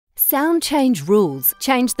Sound change rules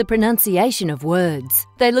change the pronunciation of words.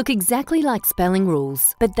 They look exactly like spelling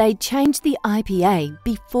rules, but they change the IPA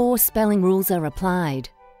before spelling rules are applied.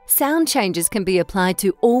 Sound changes can be applied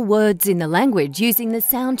to all words in the language using the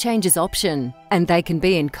sound changes option, and they can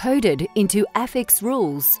be encoded into affix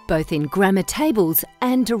rules, both in grammar tables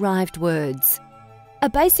and derived words. A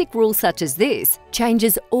basic rule such as this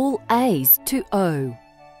changes all A's to O.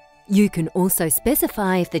 You can also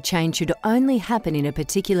specify if the change should only happen in a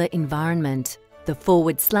particular environment. The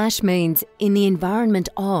 / means in the environment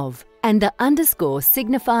of, and the underscore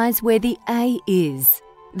signifies where the A is.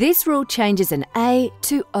 This rule changes an A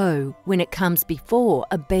to O when it comes before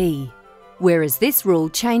a B, whereas this rule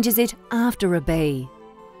changes it after a B.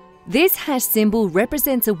 This hash symbol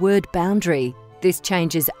represents a word boundary. This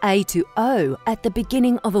changes A to O at the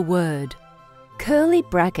beginning of a word. Curly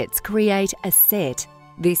brackets create a set.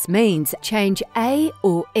 This means change A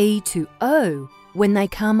or E to O when they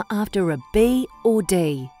come after a B or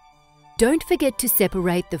D. Don't forget to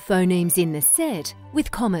separate the phonemes in the set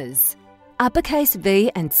with commas. Uppercase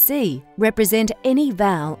V and C represent any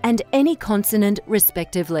vowel and any consonant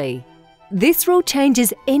respectively. This rule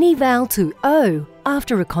changes any vowel to O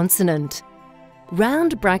after a consonant.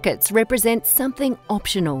 Round brackets represent something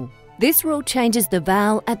optional. This rule changes the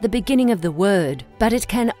vowel at the beginning of the word, but it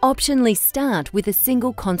can optionally start with a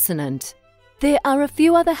single consonant. There are a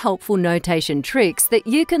few other helpful notation tricks that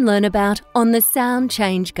you can learn about on the Sound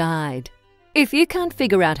Change Guide. If you can't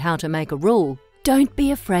figure out how to make a rule, don't be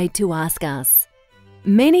afraid to ask us.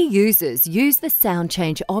 Many users use the sound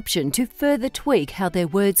change option to further tweak how their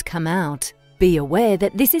words come out. Be aware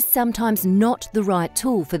that this is sometimes not the right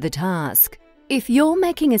tool for the task. If you're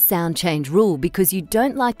making a sound change rule because you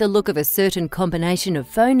don't like the look of a certain combination of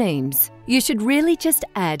phonemes, you should really just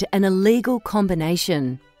add an illegal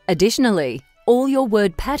combination. Additionally, all your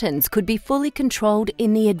word patterns could be fully controlled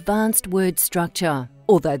in the advanced word structure,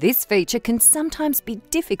 although this feature can sometimes be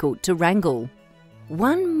difficult to wrangle.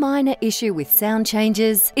 One minor issue with sound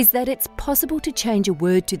changes is that it's possible to change a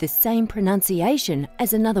word to the same pronunciation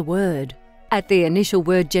as another word. At the initial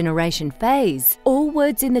word generation phase, all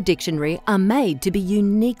words in the dictionary are made to be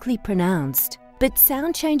uniquely pronounced, but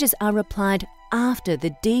sound changes are applied after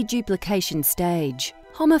the deduplication stage.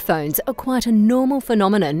 Homophones are quite a normal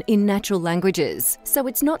phenomenon in natural languages, so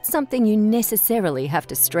it's not something you necessarily have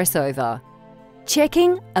to stress over.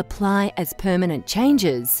 Checking Apply as Permanent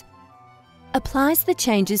Changes applies the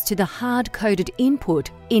changes to the hard-coded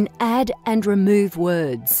input in add and remove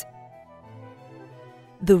words.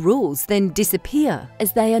 The rules then disappear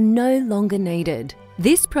as they are no longer needed.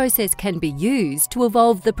 This process can be used to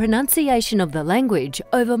evolve the pronunciation of the language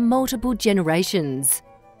over multiple generations.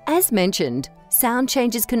 As mentioned, sound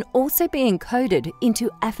changes can also be encoded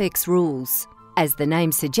into affix rules. As the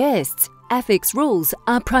name suggests, affix rules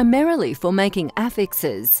are primarily for making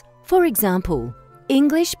affixes. For example,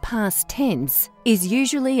 English past tense is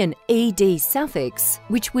usually an ed suffix,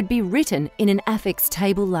 which would be written in an affix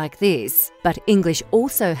table like this. But English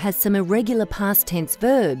also has some irregular past tense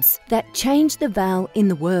verbs that change the vowel in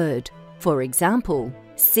the word. For example,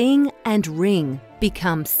 sing and ring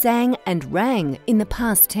become sang and rang in the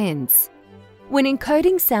past tense. When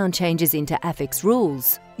encoding sound changes into affix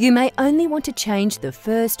rules, you may only want to change the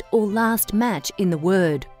first or last match in the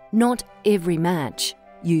word, not every match.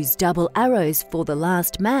 Use double arrows for the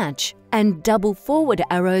last match and double forward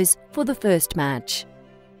arrows for the first match.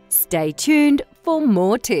 Stay tuned for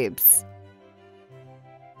more tips.